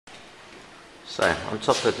So on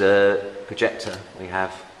top of the projector we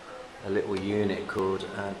have a little unit called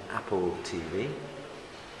an Apple TV.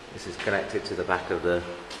 This is connected to the back of the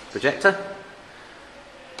projector.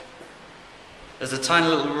 There's a tiny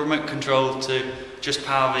little remote control to just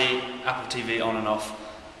power the Apple TV on and off,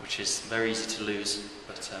 which is very easy to lose,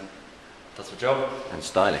 but does the job. And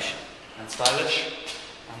stylish. And stylish.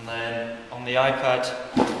 And then on the iPad,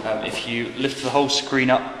 if you lift the whole screen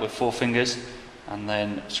up with 4 fingers and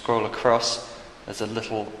then scroll across, there's a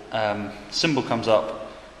little symbol comes up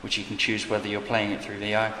which you can choose whether you're playing it through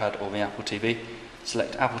the iPad or the Apple TV.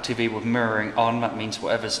 Select Apple TV with mirroring on, that means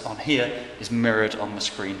whatever's on here is mirrored on the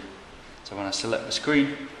screen. So when I select the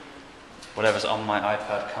screen, whatever's on my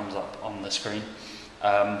iPad comes up on the screen.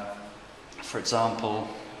 For example,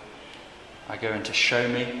 I go into Show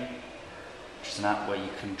Me, which is an app where you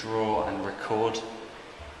can draw and record.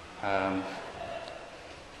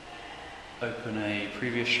 Open a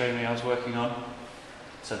previous Show Me I was working on.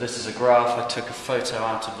 So this is a graph. I took a photo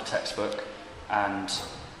out of the textbook and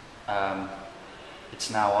it's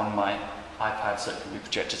now on my iPad, so it can be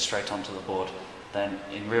projected straight onto the board. Then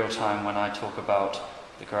in real time, when I talk about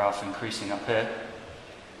the graph increasing up here,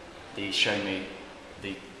 the Show Me,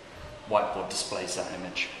 the whiteboard displays that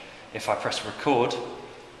image. If I press record,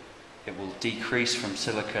 it will decrease from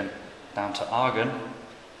silicon down to argon,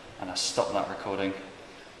 and I stop that recording.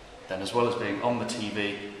 Then, as well as being on the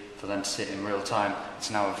TV for them to see it in real time, it's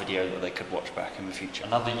now a video that they could watch back in the future.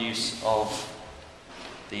 Another use of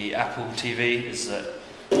the Apple TV is that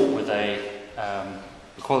with the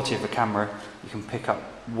quality of the camera, you can pick up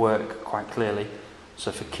work quite clearly. So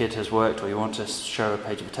if a kid has worked or you want to show a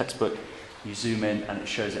page of a textbook, you zoom in and it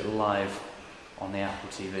shows it live on the Apple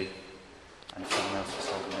TV. And if someone else is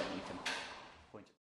holding it,